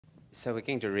So we're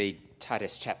going to read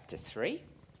Titus chapter 3.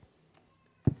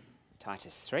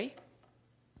 Titus 3.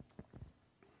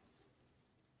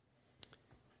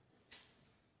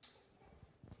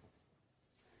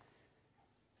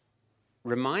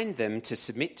 Remind them to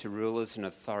submit to rulers and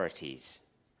authorities,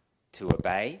 to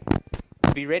obey,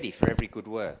 to be ready for every good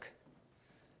work,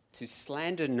 to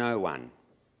slander no one,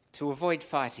 to avoid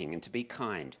fighting and to be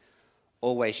kind,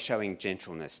 always showing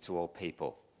gentleness to all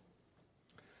people.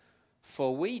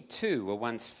 For we too were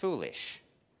once foolish,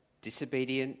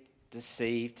 disobedient,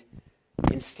 deceived,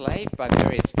 enslaved by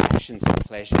various passions and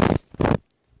pleasures,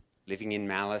 living in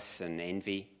malice and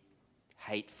envy,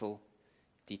 hateful,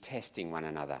 detesting one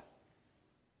another.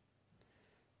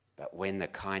 But when the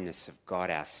kindness of God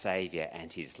our Saviour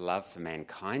and his love for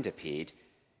mankind appeared,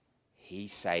 he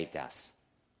saved us,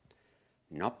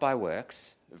 not by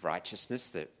works of righteousness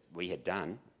that we had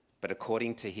done, but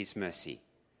according to his mercy,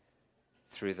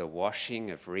 through the washing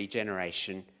of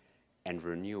regeneration and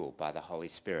renewal by the Holy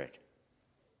Spirit.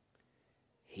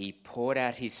 He poured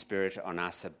out his Spirit on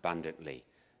us abundantly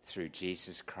through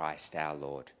Jesus Christ our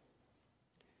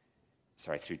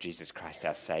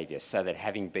Saviour, so that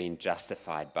having been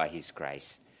justified by his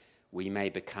grace, we may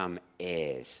become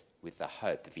heirs with the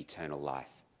hope of eternal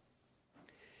life.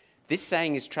 This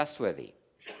saying is trustworthy.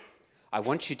 I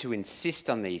want you to insist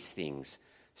on these things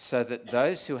so that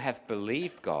those who have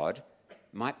believed God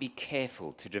might be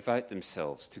careful to devote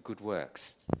themselves to good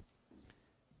works.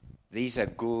 These are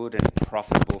good and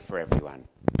profitable for everyone.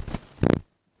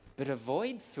 But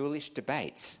avoid foolish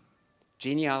debates,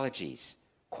 genealogies,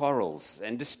 quarrels,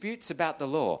 and disputes about the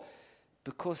law,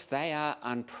 because they are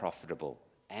unprofitable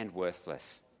and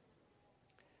worthless.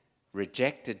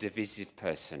 Reject a divisive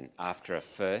person after a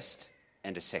first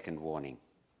and a second warning.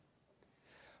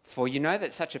 For you know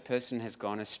that such a person has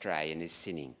gone astray and is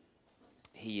sinning.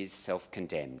 He is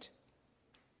self-condemned.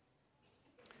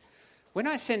 When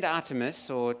I send Artemis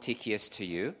or Tychicus to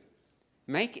you,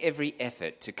 make every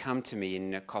effort to come to me in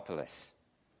Nicopolis,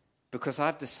 because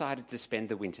I've decided to spend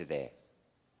the winter there.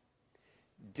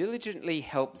 Diligently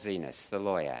help Zenas, the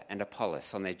lawyer, and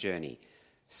Apollos on their journey,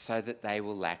 so that they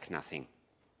will lack nothing.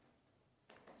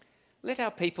 Let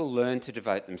our people learn to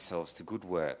devote themselves to good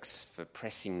works for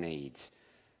pressing needs,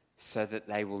 so that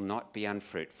they will not be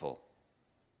unfruitful.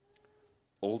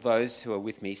 All those who are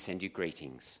with me send you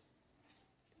greetings.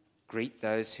 Greet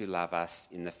those who love us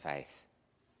in the faith.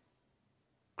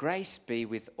 Grace be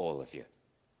with all of you.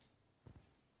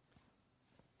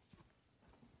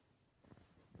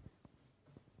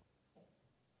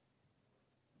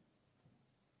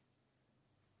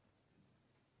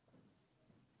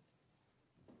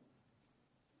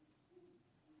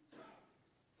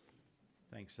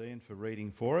 Thanks, Ian, for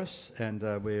reading for us. And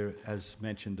we're, as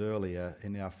mentioned earlier,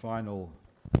 in our final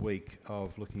week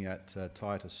of looking at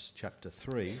Titus chapter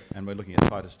 3. And we're looking at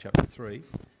Titus chapter 3.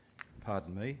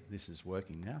 Pardon me, this is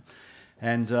working now.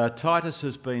 And Titus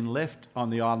has been left on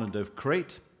the island of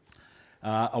Crete.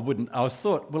 I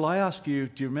thought, will I ask you,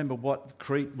 do you remember what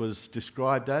Crete was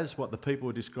described as, what the people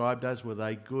were described as? Were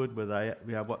they good? Were they,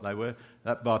 what they were?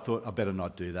 But I thought, I better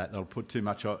not do that. It'll put too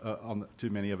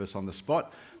many of us on the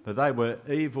spot. But they were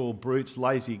evil brutes,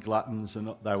 lazy gluttons,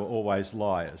 and they were always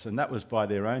liars. And that was by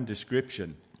their own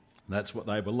description. That's what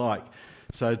they were like.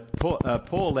 So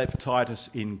Paul left Titus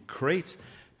in Crete.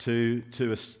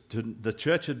 The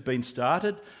church had been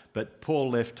started, but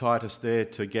Paul left Titus there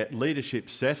to get leadership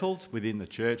settled within the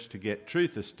church, to get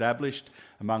truth established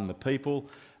among the people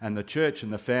and the church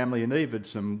and the family, and even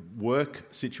some work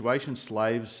situations.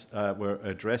 Slaves were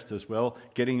addressed as well,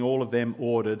 getting all of them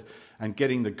ordered and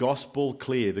getting the gospel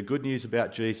clear, the good news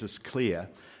about Jesus clear,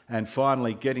 and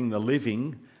finally getting the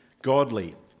living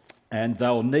godly. And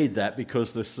they'll need that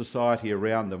because the society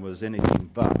around them was anything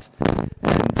but.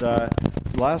 And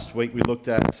last week we looked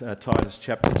at Titus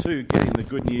chapter 2, getting the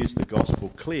good news, the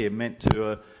gospel clear,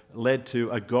 led to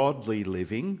a godly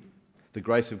living. The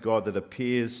grace of God that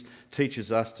appears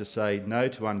teaches us to say no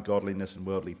to ungodliness and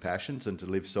worldly passions and to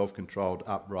live self-controlled,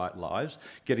 upright lives,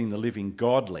 getting the living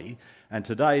godly. And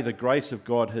today the grace of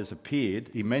God has appeared,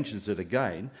 he mentions it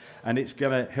again, and it's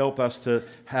going to help us to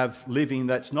have living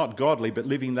that's not godly, but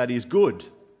living that is good.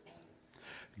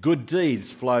 Good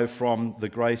deeds flow from the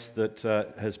grace that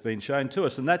has been shown to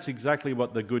us, and that's exactly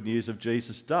what the good news of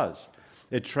Jesus does.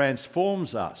 It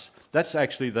transforms us. That's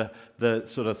actually the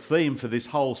sort of theme for this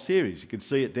whole series. You can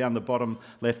see it down the bottom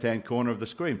left-hand corner of the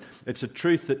screen. It's a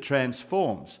truth that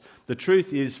transforms. The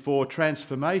truth is for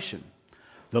transformation.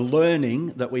 The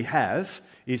learning that we have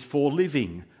is for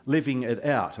living it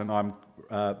out. And I'm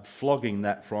flogging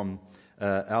that from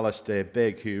Alistair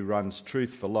Begg, who runs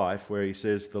Truth for Life, where he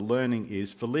says the learning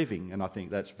is for living. And I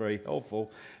think that's very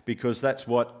helpful because that's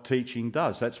what teaching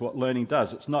does. That's what learning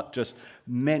does. It's not just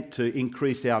meant to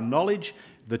increase our knowledge.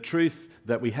 The truth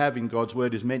that we have in God's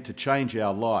Word is meant to change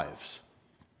our lives.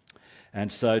 And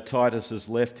so Titus is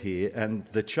left here, and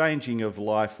the changing of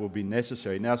life will be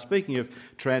necessary. Now, speaking of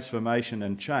transformation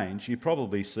and change, you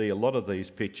probably see a lot of these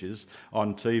pictures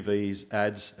on TVs,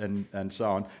 ads, and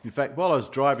so on. In fact, while I was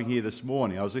driving here this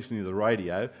morning, I was listening to the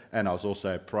radio, and I was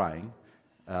also praying.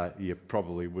 You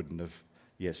probably wouldn't have...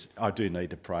 Yes, I do need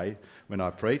to pray when I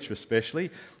preach, especially.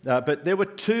 But there were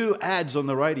 2 ads on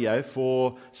the radio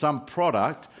for some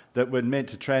product that were meant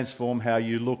to transform how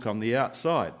you look on the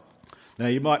outside. Now,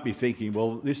 you might be thinking,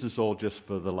 well, this is all just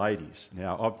for the ladies.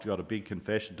 Now, I've got a big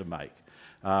confession to make.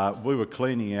 We were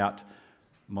cleaning out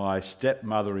my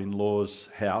stepmother-in-law's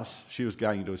house. She was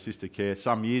going into assisted care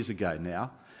some years ago now,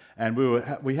 and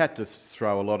we had to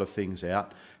throw a lot of things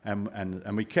out,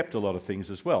 and we kept a lot of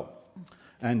things as well.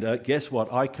 And guess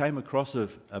what? I came across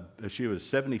she was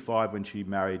 75 when she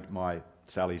married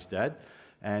Sally's dad,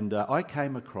 and I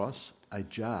came across a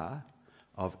jar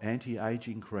of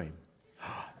anti-aging cream.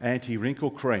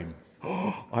 Anti-wrinkle cream.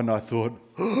 And I thought,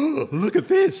 look at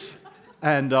this.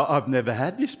 And I've never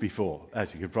had this before,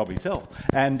 as you can probably tell.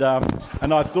 And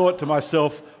I thought to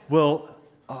myself, well,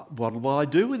 what will I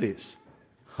do with this?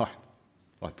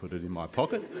 I put it in my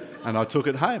pocket and I took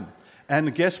it home.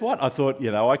 And guess what? I thought,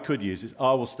 I could use this.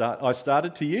 I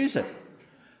started to use it.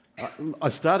 I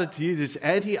started to use this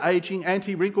anti-aging,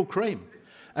 anti-wrinkle cream.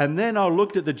 And then I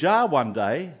looked at the jar one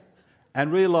day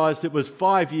and realised it was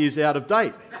 5 years out of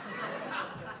date.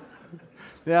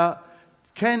 Now,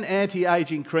 can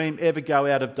anti-aging cream ever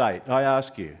go out of date? I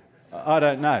ask you. I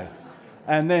don't know.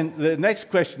 And then the next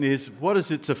question is, what is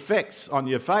its effects on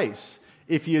your face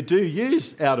if you do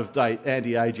use out-of-date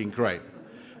anti-aging cream?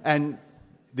 And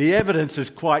the evidence is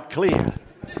quite clear.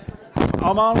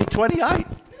 I'm only 28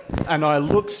 and I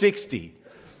look 60.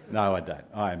 No, I don't.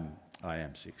 I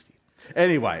am 60.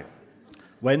 Anyway,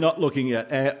 we're not looking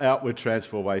at outward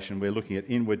transformation, we're looking at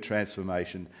inward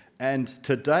transformation. And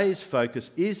today's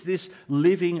focus is this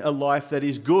living a life that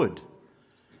is good.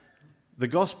 The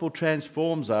gospel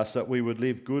transforms us that we would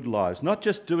live good lives, not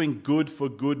just doing good for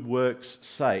good works'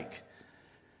 sake,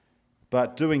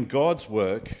 but doing God's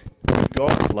work with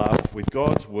God's love, with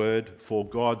God's word, for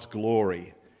God's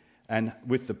glory. And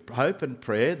with the hope and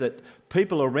prayer that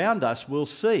people around us will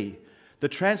see the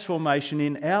transformation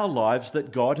in our lives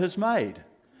that God has made.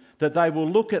 That they will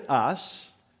look at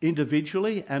us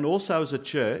individually and also as a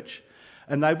church,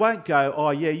 and they won't go,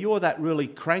 oh yeah, you're that really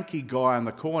cranky guy in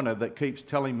the corner that keeps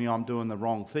telling me I'm doing the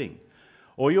wrong thing.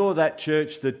 Or you're that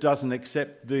church that doesn't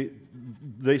accept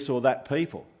this or that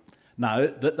people. No,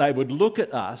 that they would look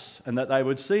at us and that they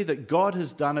would see that God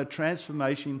has done a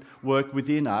transformation work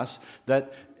within us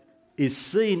that is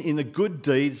seen in the good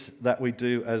deeds that we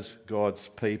do as God's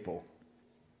people.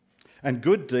 And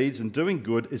good deeds and doing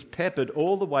good is peppered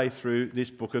all the way through this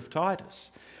book of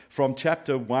Titus. From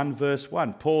chapter 1, verse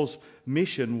 1, Paul's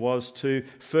mission was to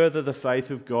further the faith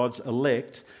of God's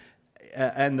elect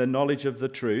and the knowledge of the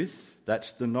truth.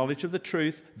 That's the knowledge of the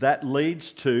truth. That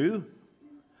leads to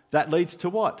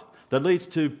what? That leads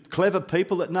to clever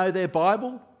people that know their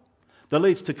Bible. That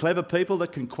leads to clever people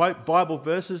that can quote Bible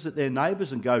verses at their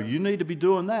neighbours and go, you need to be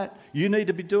doing that. You need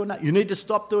to be doing that. You need to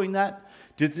stop doing that.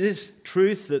 Did this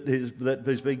truth that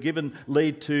has been given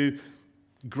lead to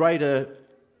greater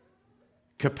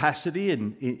capacity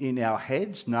in our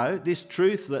heads? No. This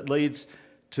truth that leads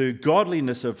to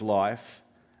godliness of life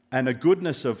and a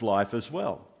goodness of life as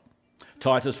well.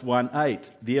 Titus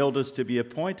 1:8, the elders to be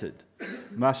appointed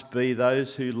must be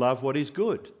those who love what is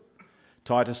good.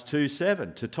 Titus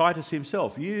 2:7, to Titus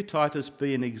himself, you, Titus,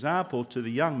 be an example to the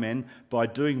young men by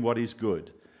doing what is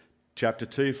good. Chapter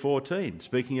 2:14,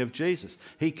 speaking of Jesus,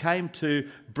 he came to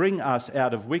bring us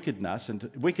out of wickedness and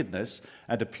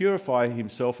to purify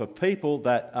himself a people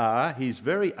that are his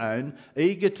very own,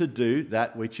 eager to do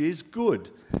that which is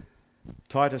good.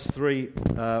 Titus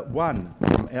 3:1,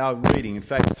 from our reading. In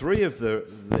fact, 3 of the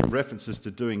references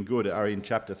to doing good are in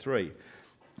chapter 3.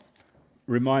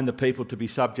 Remind the people to be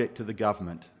subject to the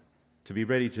government, to be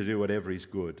ready to do whatever is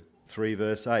good. 3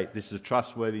 verse 8, this is a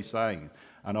trustworthy saying,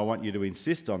 and I want you to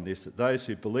insist on this, that those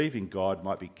who believe in God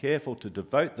might be careful to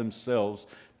devote themselves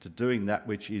to doing that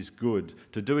which is good,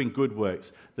 to doing good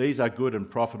works. These are good and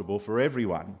profitable for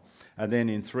everyone. And then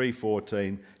in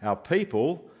 3:14, our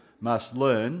people must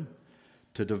learn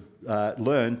to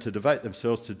devote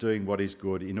themselves to doing what is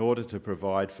good in order to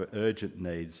provide for urgent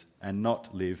needs and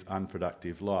not live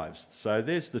unproductive lives. So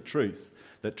there's the truth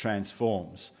that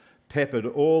transforms. peppered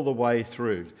all the way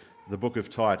through the book of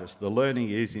Titus. The learning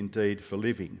is indeed for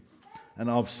living. And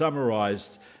I've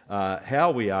summarised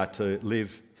how we are to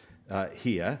live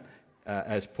here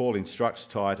as Paul instructs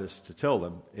Titus to tell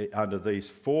them under these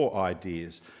 4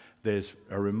 ideas. There's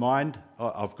a remind,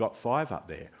 I've got 5 up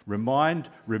there. Remind,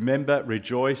 remember,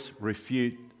 rejoice,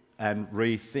 refute and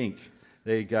rethink.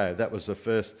 There you go. That was the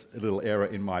first little error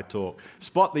in my talk.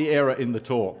 Spot the error in the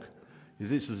talk.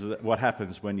 This is what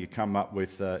happens when you come up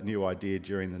with a new idea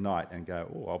during the night and go,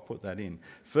 oh, I'll put that in.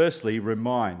 Firstly,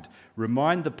 remind.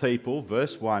 Remind the people,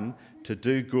 verse 1, to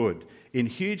do good. In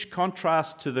huge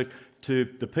contrast to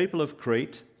the people of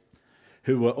Crete,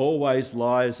 who were always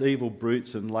liars, evil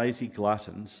brutes and lazy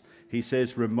gluttons, he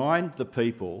says, remind the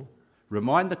people,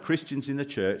 remind the Christians in the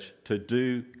church to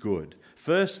do good.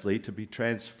 Firstly, to be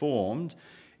transformed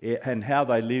and how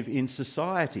they live in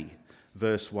society.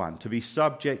 Verse 1, to be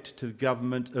subject to the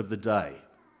government of the day.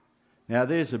 Now,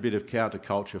 there's a bit of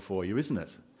counterculture for you, isn't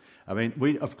it? I mean,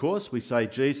 we say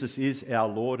Jesus is our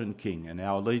Lord and King and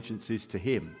our allegiance is to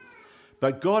him.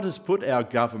 But God has put our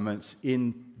governments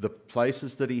in the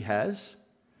places that he has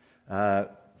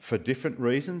for different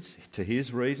reasons, to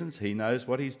his reasons. He knows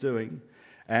what he's doing.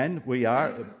 And we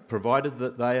are, provided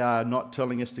that they are not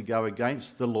telling us to go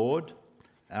against the Lord,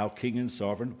 our King and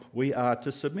Sovereign, we are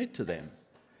to submit to them.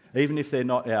 Even if they're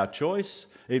not our choice,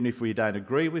 even if we don't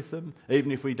agree with them,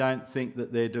 even if we don't think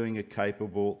that they're doing a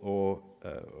capable or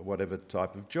whatever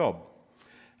type of job.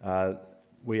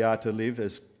 We are to live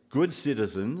as good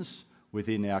citizens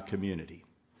within our community.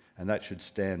 And that should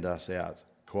stand us out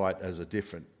quite as a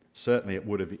different. Certainly it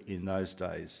would have in those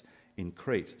days in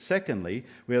Crete. Secondly,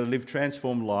 we are to live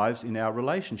transformed lives in our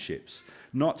relationships,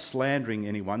 not slandering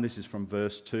anyone. This is from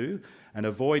verse 2. And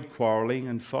avoid quarrelling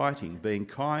and fighting, being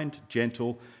kind,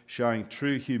 gentle, showing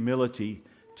true humility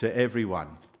to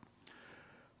everyone.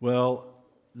 Well,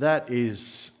 that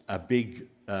is a big,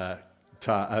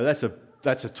 that's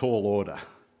a tall order.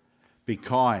 Be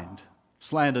kind,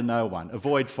 slander no one,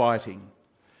 avoid fighting,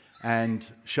 and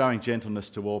showing gentleness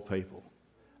to all people.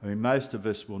 I mean, most of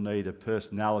us will need a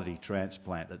personality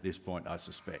transplant at this point, I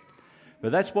suspect.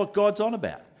 But that's what God's on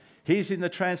about. He's in the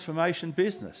transformation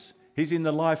business. He's in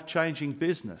the life-changing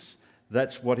business.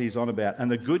 That's what he's on about. And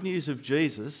the good news of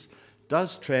Jesus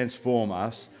does transform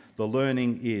us. The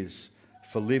learning is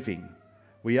for living.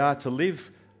 We are to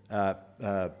live,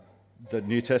 the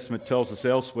New Testament tells us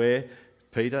elsewhere,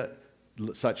 Peter,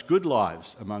 such good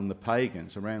lives among the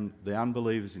pagans, around the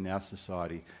unbelievers in our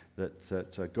society,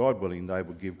 that God willing, they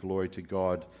will give glory to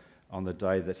God on the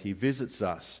day that he visits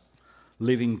us,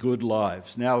 living good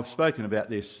lives. Now, I've spoken about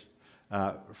this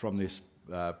from this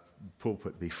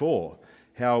pulpit before,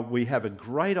 how we have a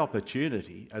great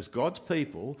opportunity as God's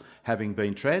people, having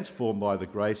been transformed by the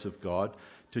grace of God,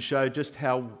 to show just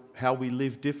how we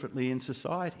live differently in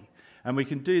society. And we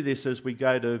can do this as we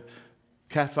go to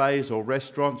cafes or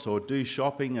restaurants or do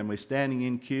shopping and we're standing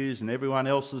in queues and everyone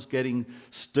else is getting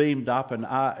steamed up and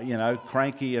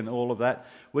cranky and all of that.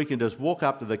 We can just walk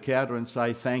up to the counter and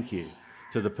say thank you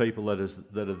to the people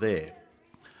that are there.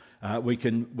 We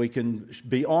can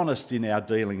be honest in our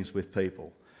dealings with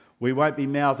people. We won't be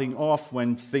mouthing off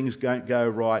when things don't go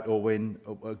right, or when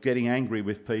getting angry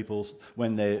with people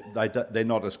when they're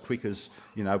not as quick as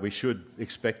we should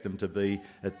expect them to be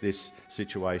at this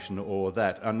situation or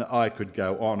that. And I could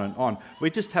go on and on.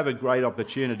 We just have a great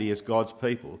opportunity as God's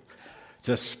people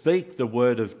to speak the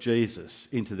word of Jesus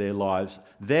into their lives,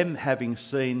 them having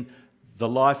seen the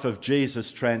life of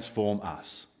Jesus transform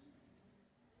us.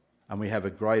 And we have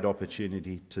a great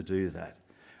opportunity to do that.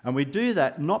 And we do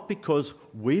that not because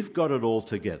we've got it all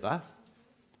together.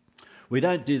 We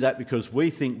don't do that because we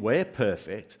think we're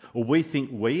perfect or we think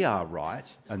we are right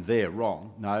and they're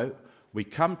wrong. No, we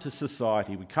come to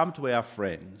society, we come to our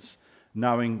friends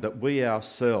knowing that we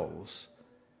ourselves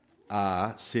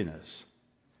are sinners,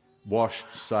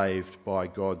 washed, saved by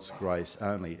God's grace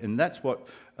only. And that's what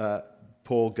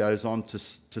Paul goes on to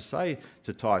say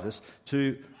to Titus,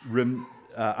 to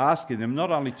asking them not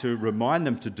only to remind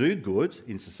them to do good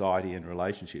in society and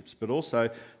relationships, but also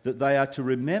that they are to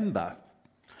remember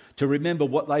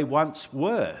what they once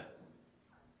were.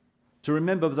 To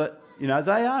remember that,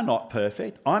 they are not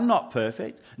perfect. I'm not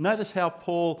perfect. Notice how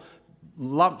Paul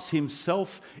lumps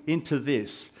himself into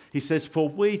this. He says, for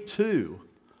we too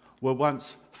were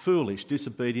once foolish,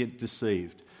 disobedient,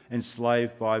 deceived,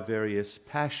 enslaved by various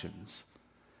passions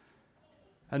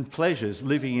and pleasures,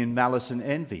 living in malice and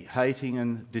envy, hating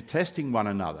and detesting one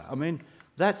another. I mean,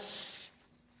 there's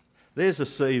a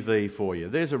CV for you.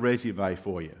 There's a resume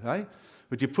for you. Eh?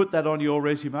 Would you put that on your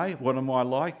resume? What am I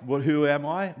like? Who am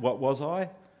I? What was I?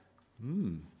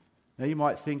 Now you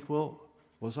might think, well,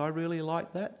 Was I really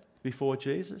like that before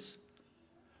Jesus?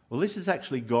 Well, this is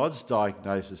actually God's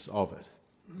diagnosis of it.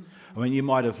 I mean, you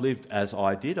might have lived as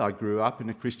I did. I grew up in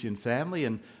a Christian family,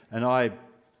 and I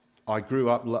grew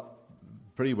up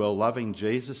pretty well loving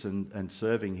Jesus and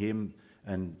serving him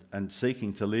and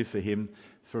seeking to live for him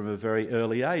from a very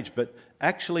early age. But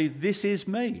actually, this is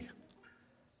me.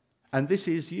 And this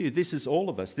is you. This is all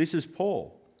of us. This is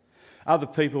Paul. Other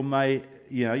people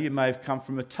you may have come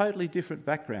from a totally different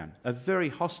background, a very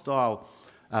hostile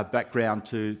background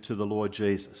to the Lord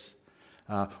Jesus.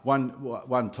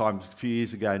 One time, a few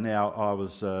years ago now, I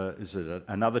was at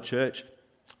another church.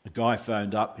 A guy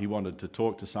phoned up. He wanted to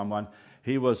talk to someone.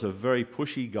 He was a very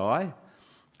pushy guy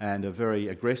and a very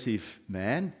aggressive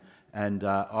man. And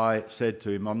I said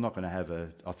to him,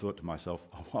 I thought to myself,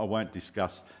 I won't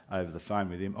discuss over the phone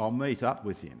with him. I'll meet up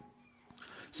with him.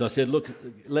 So I said, look,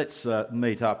 let's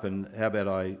meet up, and how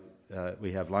about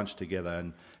we have lunch together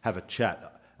and have a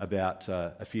chat about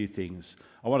a few things.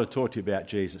 I want to talk to you about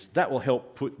Jesus. That will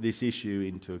help put this issue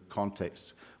into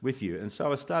context with you. And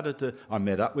so I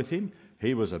met up with him.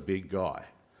 He was a big guy.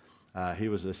 He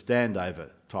was a standover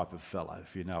type of fellow,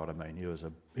 if you know what I mean.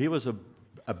 He was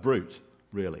a brute,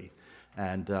 really.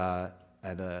 And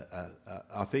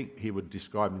I think he would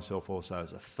describe himself also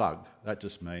as a thug. That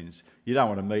just means you don't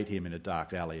want to meet him in a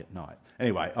dark alley at night.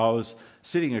 Anyway, I was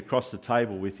sitting across the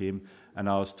table with him, and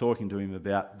I was talking to him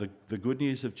about the good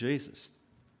news of Jesus.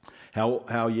 How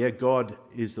God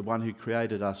is the one who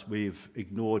created us. We've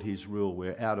ignored his rule.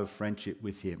 We're out of friendship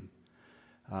with him.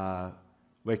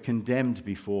 We're condemned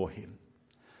before him.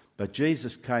 But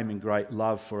Jesus came in great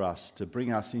love for us to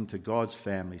bring us into God's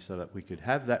family so that we could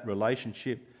have that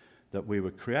relationship that we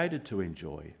were created to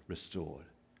enjoy restored.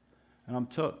 And I'm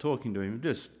talking to him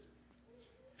just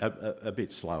a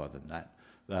bit slower than that.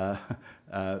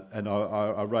 And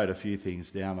I wrote a few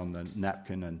things down on the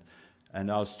napkin,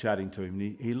 and I was chatting to him.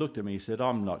 He looked at me, he said,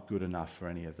 I'm not good enough for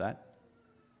any of that.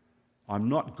 I'm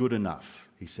not good enough,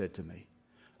 he said to me.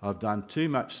 I've done too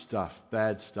much stuff,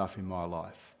 bad stuff in my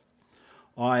life.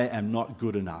 I am not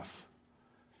good enough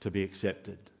to be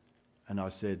accepted. And I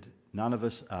said, none of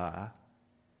us are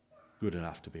good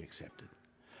enough to be accepted.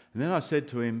 And then I said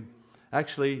to him,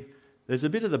 actually, there's a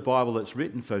bit of the Bible that's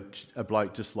written for a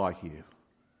bloke just like you.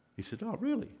 He said, oh,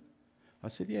 really? I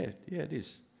said, yeah, it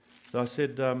is. So I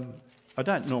said, I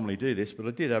don't normally do this, but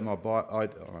I did have I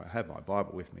have my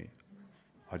Bible with me.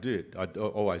 I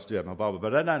always do have my Bible,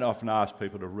 but I don't often ask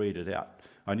people to read it out.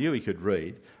 I knew he could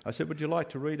read. I said, would you like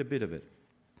to read a bit of it?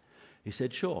 He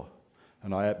said, sure.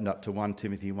 And I opened up to 1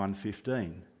 Timothy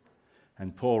 1:15.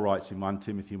 And Paul writes in 1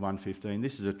 Timothy 1:15,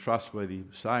 this is a trustworthy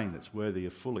saying that's worthy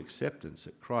of full acceptance,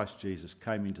 that Christ Jesus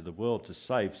came into the world to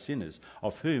save sinners,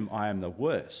 of whom I am the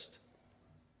worst.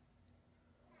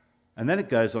 And then it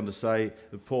goes on to say,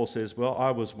 that Paul says, well,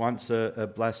 I was once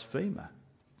a blasphemer,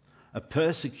 a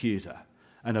persecutor,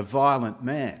 and a violent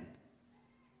man.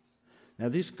 Now,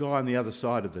 this guy on the other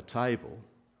side of the table,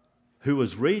 who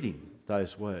was reading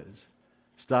those words,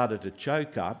 started to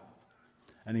choke up,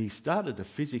 and he started to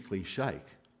physically shake.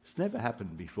 It's never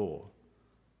happened before.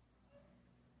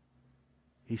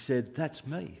 He said, that's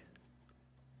me.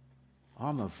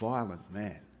 I'm a violent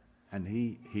man. And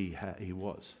he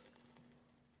was.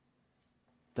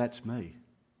 That's me.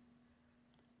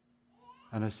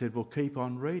 And I said, well, keep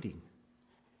on reading.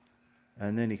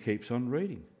 And then he keeps on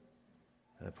reading.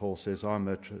 Paul says,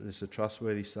 it's a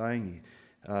trustworthy saying.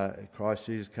 Christ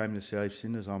Jesus came to save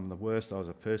sinners. I'm the worst. I was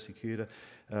a persecutor.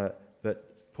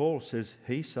 But Paul says,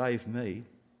 he saved me,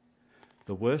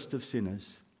 the worst of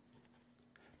sinners,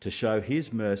 to show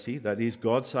his mercy. That is,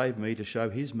 God saved me to show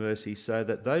his mercy so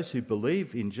that those who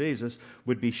believe in Jesus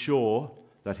would be sure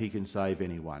that he can save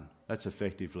anyone. That's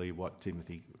effectively what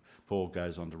Paul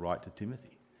goes on to write to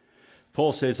Timothy.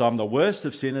 Paul says, I'm the worst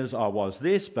of sinners. I was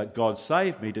this, but God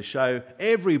saved me to show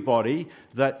everybody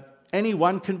that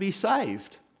anyone can be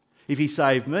saved. If he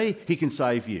saved me, he can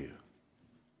save you.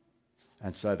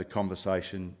 And so the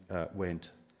conversation went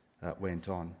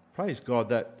on. Praise God,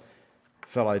 that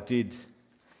fellow did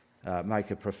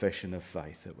make a profession of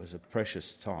faith. It was a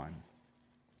precious time.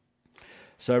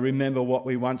 So remember what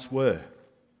we once were.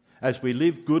 As we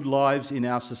live good lives in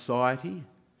our society,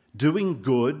 doing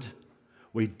good,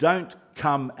 we don't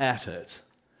come at it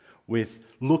with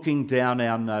looking down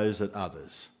our nose at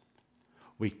others.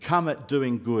 We come at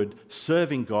doing good,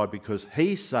 serving God because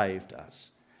he saved us,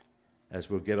 as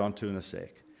we'll get onto in a sec.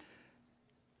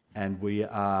 And we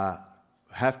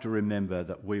have to remember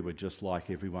that we were just like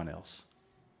everyone else.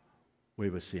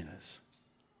 We were sinners.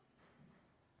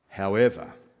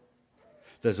 However,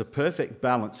 there's a perfect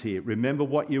balance here. Remember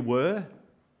what you were,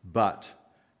 but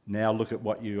Now look at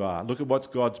what you are. Look at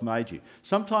what God's made you.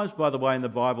 Sometimes, by the way, in the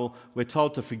Bible, we're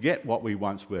told to forget what we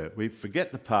once were. We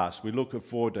forget the past. We look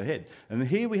forward ahead. And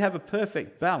here we have a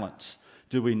perfect balance,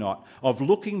 do we not, of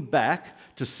looking back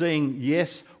to seeing,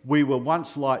 yes, we were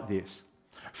once like this.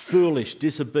 Foolish,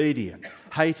 disobedient,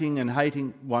 being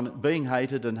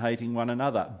hated and hating one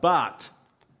another. But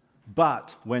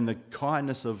when the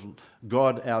kindness of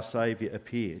God, our Saviour,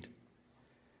 appeared,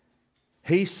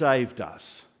 He saved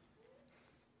us,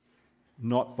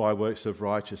 not by works of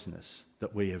righteousness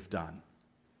that we have done,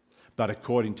 but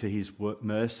according to His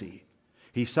mercy.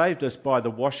 He saved us by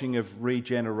the washing of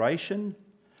regeneration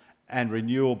and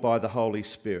renewal by the Holy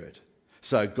Spirit.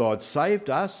 So God saved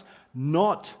us,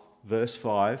 not, verse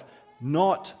 5,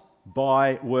 not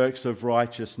by works of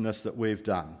righteousness that we've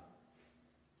done.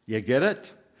 You get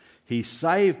it? He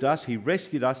saved us, He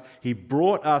rescued us, He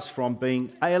brought us from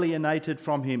being alienated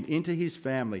from Him into His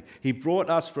family. He brought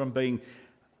us from being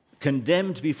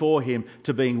condemned before Him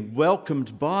to being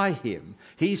welcomed by Him.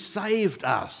 He saved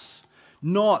us,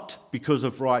 not because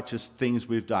of righteous things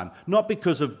we've done, not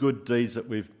because of good deeds that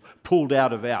we've pulled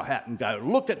out of our hat and go,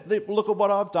 look at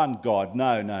what I've done, God.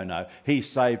 No. He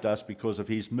saved us because of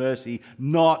His mercy,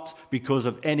 not because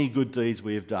of any good deeds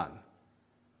we have done.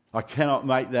 I cannot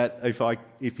make that,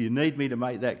 if you need me to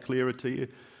make that clearer to you,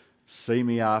 see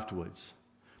me afterwards.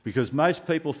 Because most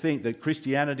people think that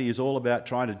Christianity is all about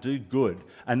trying to do good.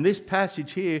 And this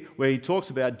passage here, where he talks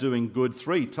about doing good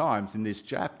 3 times in this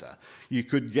chapter, you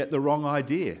could get the wrong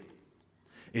idea.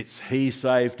 It's He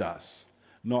saved us,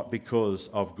 not because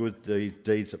of good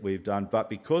deeds that we've done, but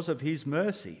because of His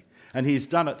mercy. And He's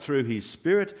done it through His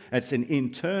Spirit. It's an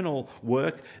internal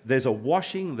work. There's a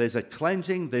washing, there's a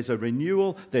cleansing, there's a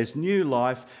renewal, there's new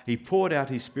life. He poured out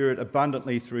His Spirit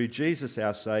abundantly through Jesus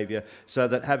our Saviour, so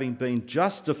that having been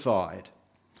justified,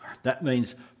 that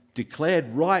means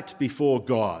declared right before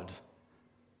God,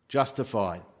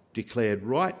 justified, declared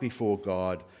right before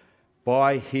God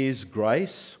by His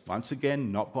grace, once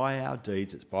again, not by our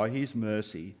deeds, it's by His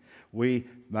mercy, we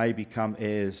may become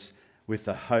heirs with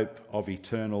the hope of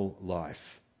eternal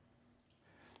life.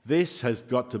 This has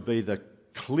got to be the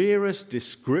clearest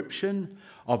description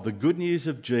of the good news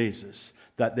of Jesus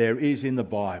that there is in the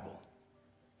Bible.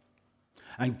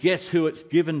 And guess who it's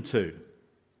given to?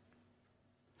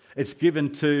 It's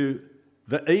given to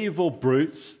the evil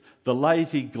brutes, the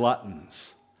lazy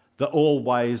gluttons, the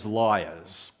always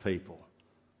liars people.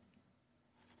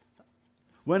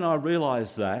 When I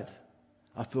realised that,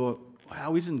 I thought,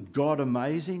 wow, isn't God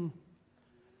amazing?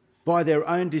 By their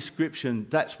own description,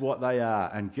 that's what they are.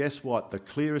 And guess what? The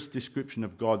clearest description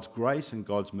of God's grace and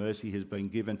God's mercy has been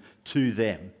given to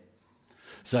them.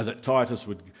 So that Titus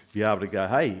would be able to go,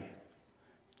 hey,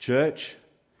 church,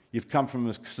 you've come from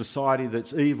a society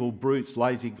that's evil, brutes,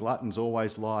 lazy gluttons,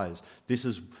 always liars. This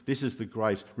is the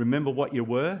grace. Remember what you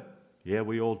were? Yeah,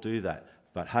 we all do that.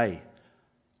 But hey,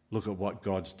 look at what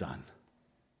God's done.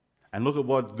 And look at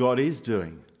what God is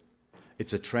doing.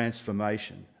 It's a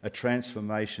transformation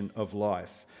of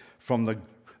life. From the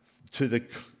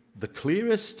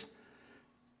clearest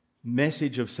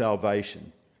message of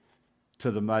salvation to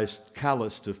the most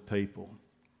calloused of people.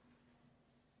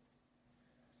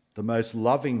 The most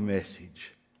loving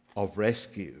message of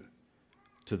rescue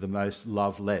to the most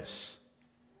loveless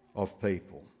of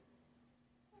people.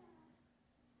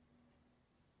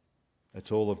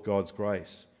 It's all of God's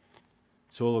grace.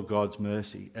 It's all of God's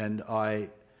mercy. And I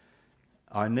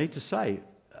need to say,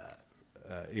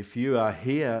 if you are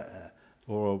here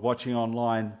or watching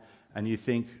online and you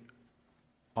think,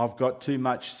 I've got too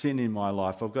much sin in my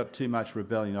life, I've got too much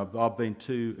rebellion, I've been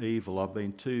too evil, I've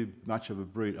been too much of a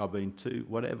brute, I've been too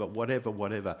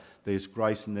whatever, there's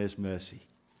grace and there's mercy.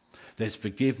 There's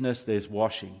forgiveness, there's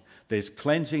washing, there's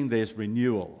cleansing, there's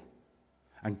renewal.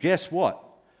 And guess what?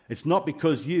 It's not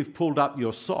because you've pulled up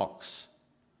your socks.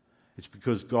 It's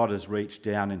because God has reached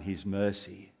down in His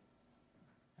mercy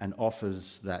and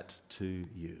offers that to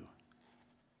you.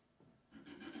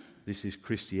 This is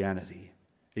Christianity.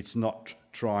 It's not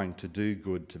trying to do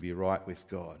good to be right with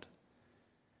God.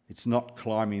 It's not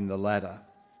climbing the ladder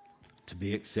to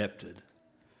be accepted.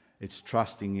 It's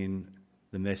trusting in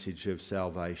the message of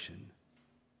salvation,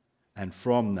 and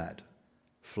from that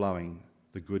flowing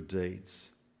the good deeds.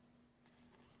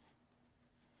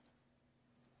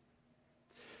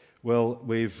 Well,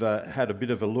 we've had a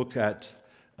bit of a look at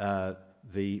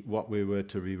what we were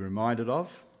to be reminded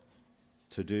of,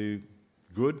 to do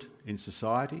good in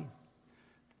society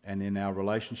and in our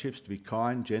relationships, to be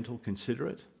kind, gentle,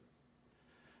 considerate,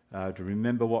 to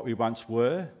remember what we once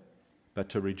were, but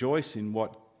to rejoice in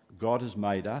what God has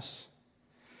made us.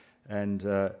 And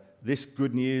this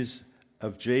good news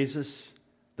of Jesus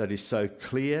that is so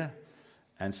clear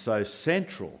and so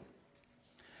central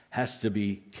has to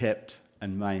be kept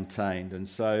and maintained. And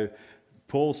so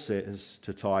Paul says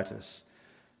to Titus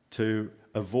to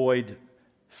avoid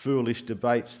foolish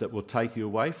debates that will take you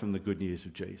away from the good news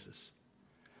of Jesus.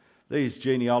 These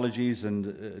genealogies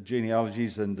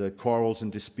and quarrels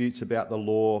and disputes about the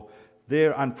law,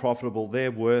 they're unprofitable,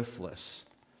 they're worthless.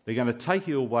 They're going to take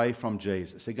you away from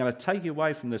Jesus. They're going to take you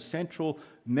away from the central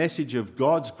message of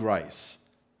God's grace.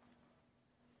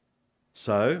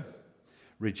 So,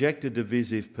 reject a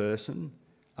divisive person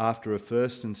after a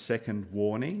first and second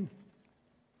warning,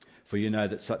 for you know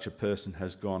that such a person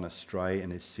has gone astray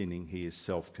and is sinning. He is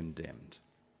self-condemned.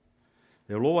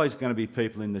 There are always going to be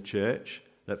people in the church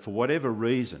that for whatever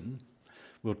reason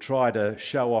will try to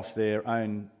show off their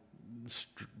own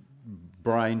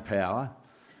brain power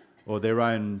or their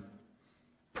own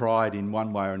pride in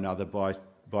one way or another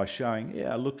by showing,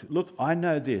 look, I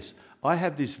know this. I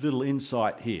have this little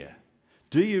insight here.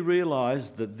 Do you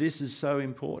realise that this is so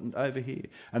important over here?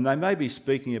 And they may be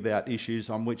speaking about issues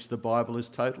on which the Bible is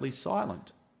totally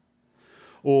silent,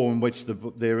 or in which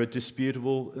there are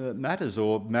disputable matters,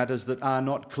 or matters that are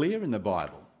not clear in the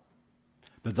Bible.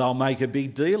 But they'll make a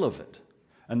big deal of it,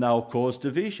 and they'll cause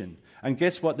division. And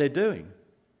guess what they're doing?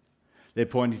 They're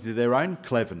pointing to their own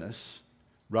cleverness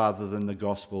rather than the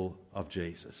gospel of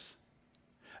Jesus.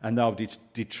 And they'll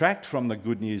detract from the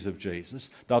good news of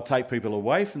Jesus. They'll take people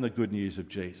away from the good news of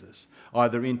Jesus,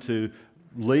 either into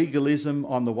legalism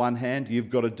on the one hand.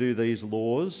 You've got to do these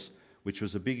laws, which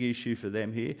was a big issue for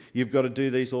them here. You've got to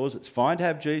do these laws. It's fine to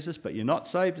have Jesus, but you're not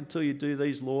saved until you do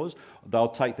these laws. They'll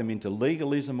take them into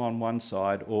legalism on one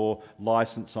side or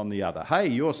license on the other. Hey,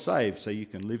 you're saved, so you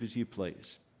can live as you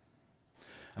please.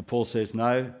 And Paul says,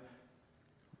 no,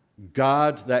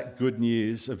 guard that good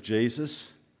news of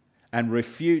Jesus and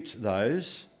refute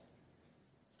those,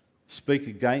 speak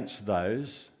against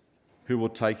those who will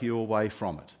take you away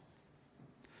from it.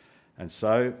 And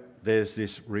so there's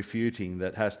this refuting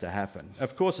that has to happen.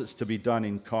 Of course, it's to be done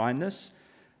in kindness.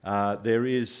 There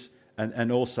is,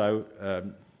 and also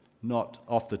not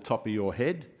off the top of your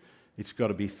head. It's got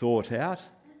to be thought out.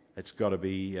 It's got to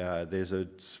be, there's a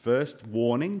first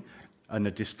warning and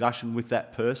a discussion with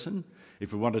that person.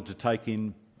 If we wanted to take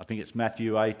in, I think it's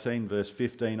Matthew 18, verse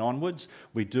 15 onwards,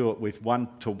 we do it with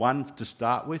one-to-one to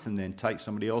start with, and then take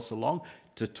somebody else along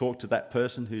to talk to that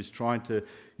person who's trying to,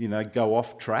 go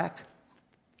off track.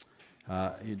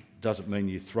 It doesn't mean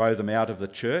you throw them out of the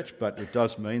church, but it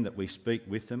does mean that we speak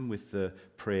with them with the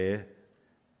prayer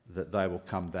that they will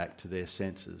come back to their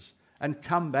senses and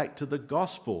come back to the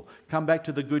gospel, come back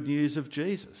to the good news of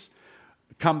Jesus,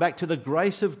 come back to the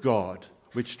grace of God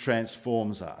which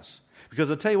transforms us.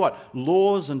 Because I tell you what,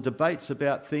 laws and debates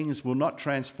about things will not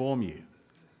transform you.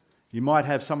 You might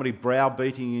have somebody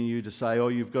browbeating you to say, oh,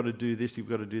 you've got to do this, you've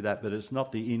got to do that, but it's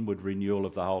not the inward renewal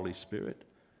of the Holy Spirit.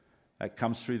 That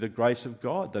comes through the grace of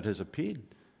God that has appeared.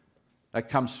 That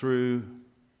comes through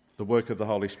the work of the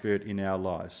Holy Spirit in our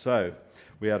lives. So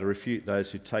we are to refute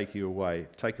those who take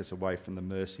us away from the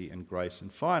mercy and grace.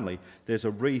 And finally, there's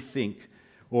a rethink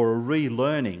or a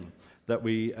relearning that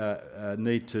we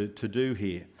need to do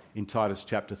here in Titus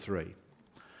chapter 3.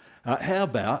 How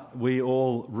about we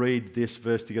all read this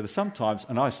verse together? Sometimes,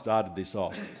 and I started this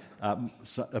off,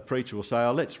 a preacher will say,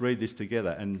 oh, let's read this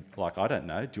together. And I don't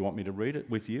know, do you want me to read it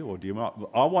with you? Or do you want...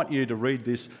 I want you to read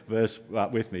this verse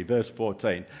with me, verse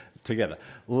 14, together.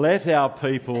 Let our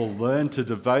people learn to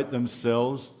devote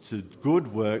themselves to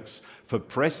good works for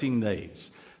pressing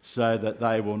needs, so that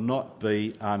they will not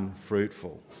be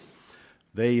unfruitful.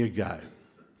 There you go.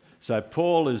 So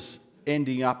Paul is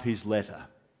ending up his letter,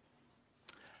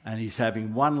 and he's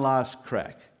having one last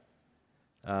crack.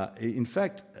 In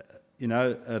fact,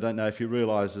 I don't know if you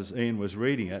realise as Ian was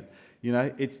reading it,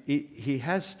 he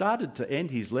has started to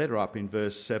end his letter up in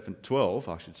verse 12,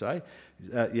 I should say.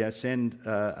 Send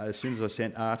as soon as I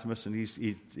sent Artemis, and he's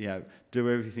do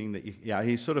everything that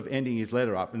he's sort of ending his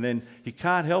letter up, and then he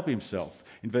can't help himself.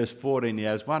 In verse 14, he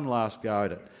has one last go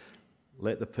at it.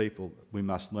 Let the people, we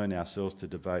must learn ourselves to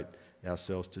devote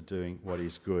ourselves to doing what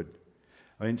is good.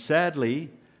 I mean, sadly,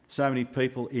 so many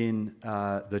people in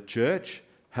the church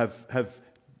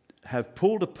have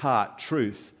pulled apart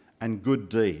truth and good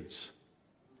deeds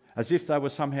as if they were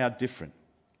somehow different.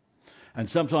 And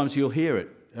sometimes you'll hear it,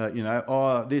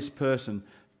 this person,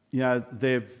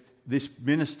 this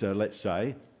minister, let's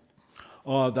say,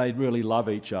 they really love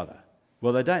each other.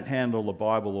 Well, they don't handle the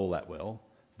Bible all that well,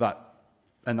 but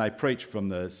and they preach from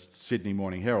the Sydney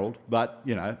Morning Herald, but,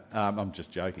 I'm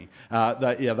just joking.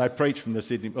 They preach from the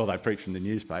Sydney, or they preach from the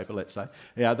newspaper, let's say.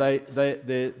 Yeah,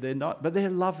 they're not, but they're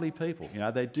lovely people,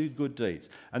 they do good deeds.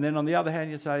 And then on the other hand,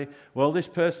 you say, well, this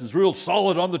person's real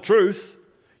solid on the truth.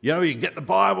 You get the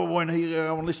Bible when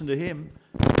I want to listen to him.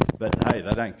 But hey,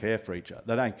 they don't care for each other.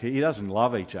 They don't care. He doesn't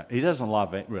love each other. He doesn't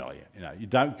love it, really. You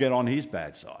don't get on his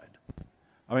bad side.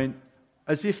 I mean,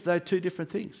 as if they're two different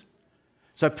things.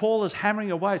 So Paul is hammering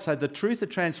away. So the truth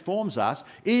that transforms us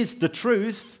is the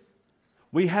truth.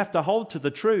 We have to hold to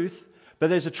the truth, but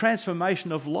there's a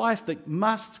transformation of life that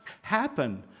must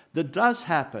happen, that does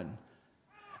happen.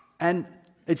 And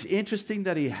it's interesting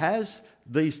that he has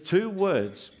these two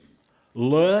words,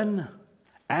 learn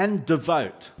and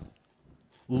devote.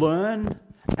 Learn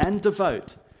and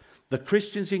devote. The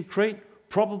Christians in Crete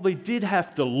probably did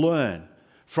have to learn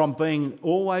from being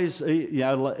always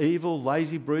evil,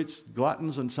 lazy brutes,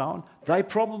 gluttons and so on. They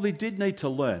probably did need to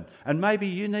learn. And maybe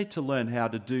you need to learn how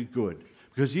to do good,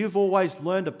 because you've always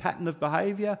learned a pattern of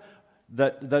behaviour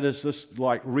that is just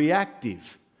like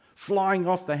reactive, flying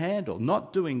off the handle,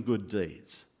 not doing good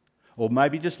deeds, or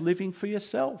maybe just living for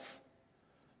yourself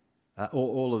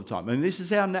all of the time. And this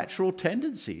is our natural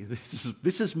tendency.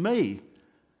 This is me.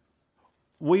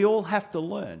 We all have to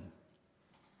learn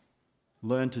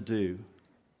to do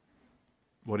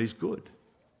what is good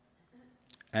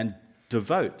and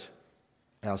devote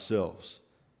ourselves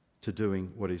to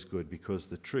doing what is good, because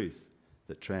the truth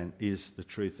that is the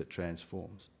truth that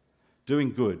transforms.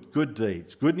 Doing good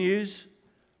deeds, good news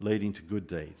leading to good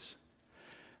deeds.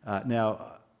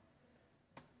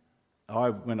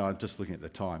 When I'm just looking at the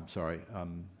time,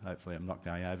 hopefully I'm not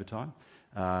going over time.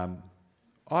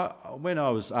 When I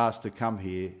was asked to come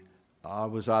here, I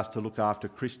was asked to look after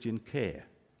Christian care.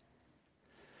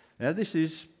 Now, this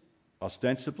is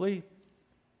ostensibly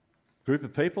a group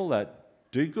of people that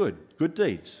do good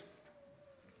deeds.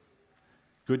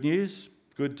 Good news,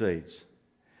 good deeds.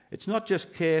 It's not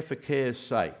just care for care's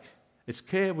sake. It's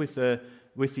care with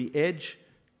the edge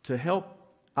to help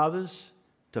others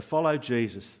to follow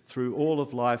Jesus through all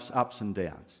of life's ups and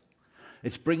downs.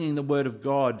 It's bringing the Word of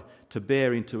God to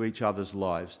bear into each other's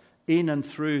lives, in and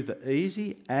through the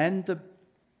easy and the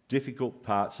difficult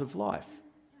parts of life.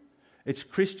 It's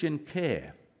Christian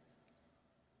care.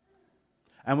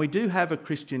 And we do have a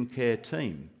Christian care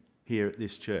team here at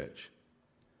this church.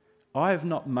 I have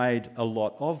not made a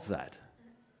lot of that.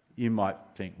 You might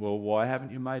think, well, why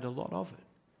haven't you made a lot of it?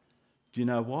 Do you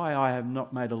know why I have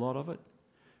not made a lot of it?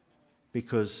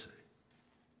 Because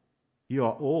you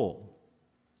are all,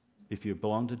 if you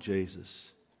belong to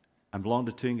Jesus and belong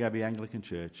to Toongabbie Anglican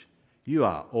Church, you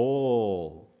are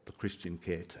all the Christian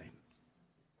care team.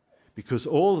 Because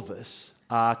all of us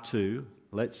are to,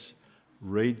 let's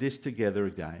read this together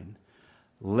again,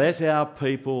 let our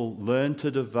people learn to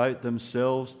devote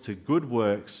themselves to good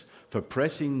works for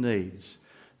pressing needs,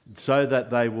 so that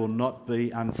they will not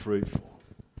be unfruitful.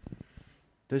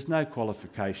 There's no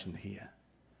qualification here.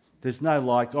 There's no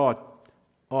like,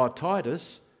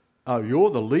 Titus, you're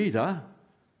the leader.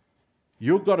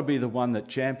 You've got to be the one that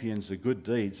champions the good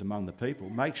deeds among the people.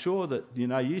 Make sure that,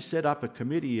 you set up a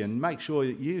committee and make sure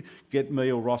that you get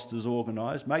meal rosters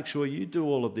organised. Make sure you do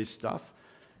all of this stuff.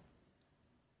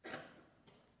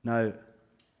 No,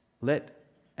 let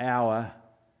our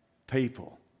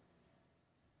people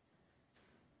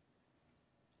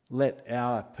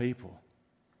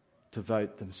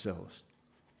devote themselves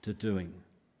to doing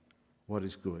what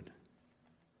is good.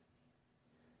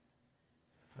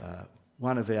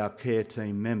 One of our care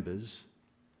team members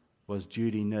was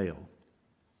Judy Neal.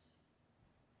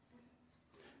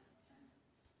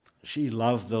 She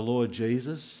loved the Lord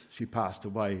Jesus. She passed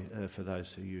away, for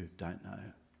those of you who don't know,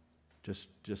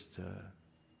 just a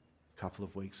couple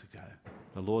of weeks ago.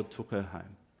 The Lord took her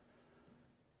home.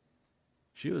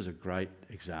 She was a great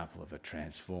example of a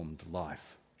transformed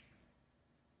life.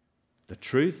 The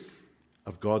truth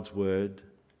of God's word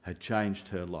had changed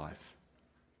her life.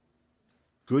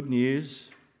 Good news,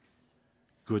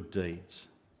 good deeds.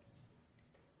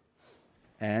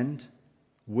 And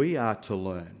we are to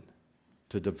learn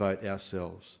to devote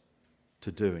ourselves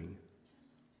to doing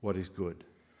what is good.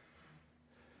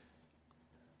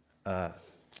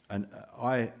 And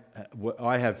I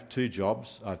have two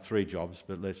jobs. I have three jobs,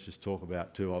 but let's just talk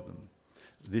about two of them.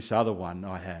 This other one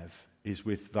I have is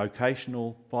with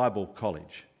Vocational Bible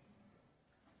College.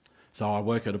 So I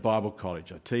work at a Bible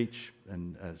college. I teach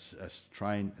and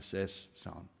train, assess,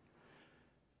 so on.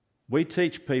 We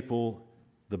teach people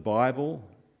the Bible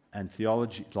and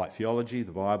theology,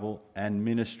 the Bible and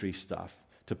ministry stuff,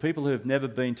 to people who have never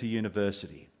been to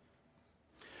university.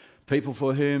 People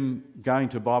for whom going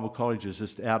to Bible college is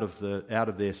just out of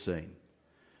their scene.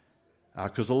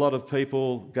 Because a lot of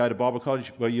people go to Bible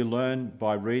college where you learn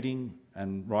by reading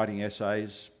and writing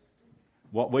essays.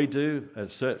 What we do at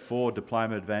Cert 4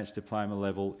 diploma, advanced diploma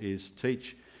level is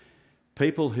teach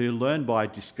people who learn by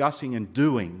discussing and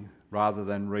doing rather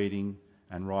than reading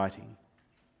and writing.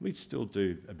 We still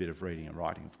do a bit of reading and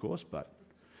writing, of course, but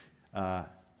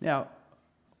now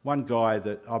one guy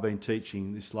that I've been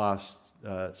teaching this last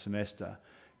semester,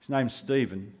 his name's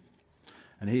Stephen,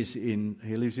 and he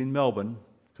lives in Melbourne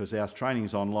because our training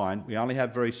is online. We only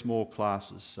have very small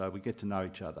classes, so we get to know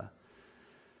each other.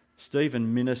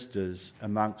 Stephen ministers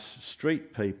amongst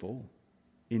street people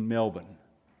in Melbourne,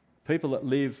 people that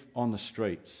live on the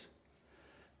streets.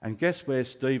 And guess where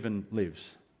Stephen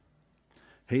lives?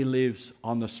 He lives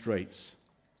on the streets.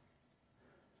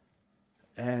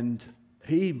 And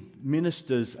he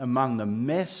ministers among the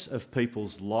mess of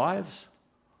people's lives,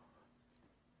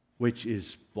 which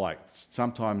is like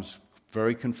sometimes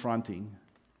very confronting.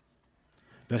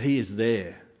 But he is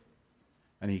there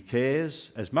and he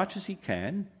cares as much as he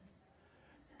can,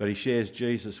 but he shares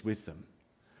Jesus with them.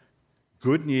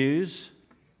 Good news,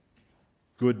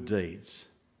 good deeds.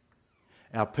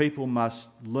 Our people must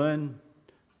learn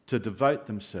to devote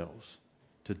themselves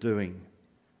to doing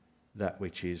that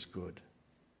which is good.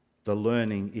 The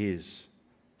learning is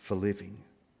for living.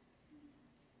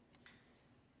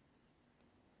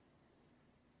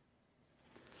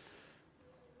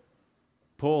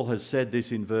 Paul has said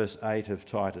this in verse 8 of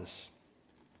Titus.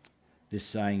 This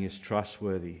saying is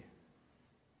trustworthy.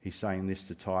 He's saying this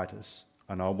to Titus.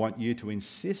 And I want you to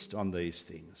insist on these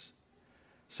things,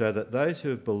 so that those who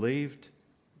have believed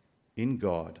in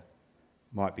God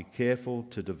might be careful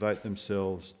to devote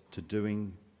themselves to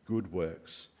doing good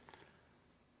works.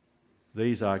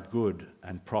 These are good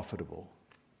and profitable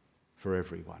for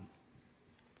everyone.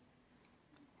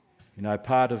 You know,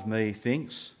 part of me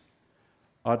thinks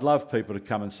I'd love people to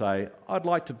come and say, I'd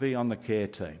like to be on the care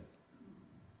team.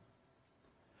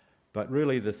 But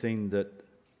really the thing that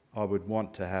I would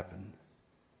want to happen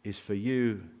is for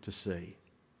you to see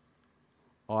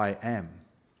I am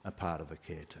a part of a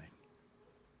care team.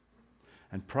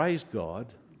 And praise God,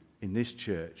 in this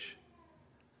church,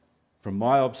 from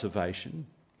my observation,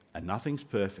 and nothing's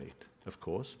perfect, of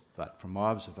course, but from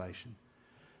my observation,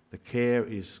 the care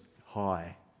is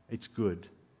high, it's good,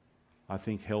 I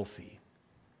think healthy.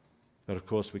 But of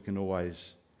course we can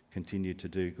always continue to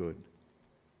do good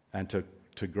and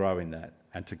to grow in that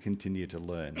and to continue to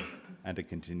learn and to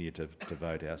continue to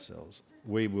devote ourselves.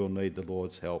 We will need the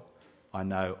Lord's help. I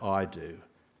know I do.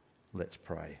 Let's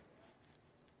pray.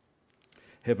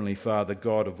 Heavenly Father,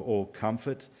 God of all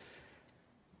comfort,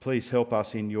 please help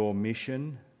us in your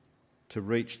mission to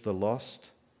reach the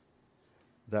lost,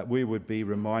 that we would be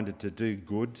reminded to do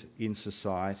good in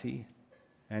society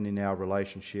and in our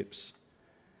relationships,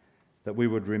 that we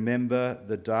would remember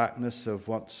the darkness of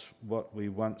what we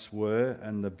once were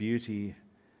and the beauty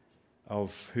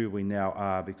of who we now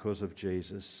are because of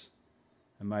Jesus.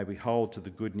 And may we hold to the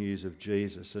good news of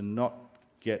Jesus and not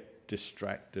get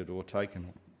distracted or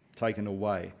taken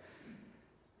away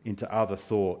into other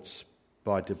thoughts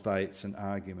by debates and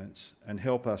arguments. And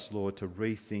help us, Lord, to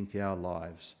rethink our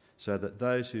lives so that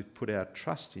those who put our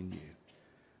trust in you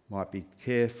might be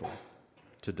careful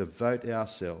to devote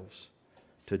ourselves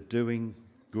to doing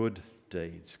good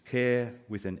deeds, care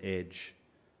with an edge,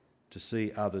 to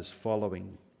see others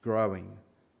following, growing,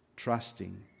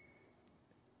 trusting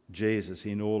Jesus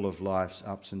in all of life's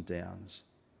ups and downs,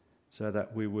 so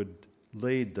that we would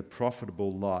lead the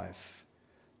profitable life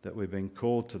that we've been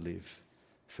called to live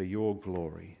for your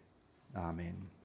glory. Amen.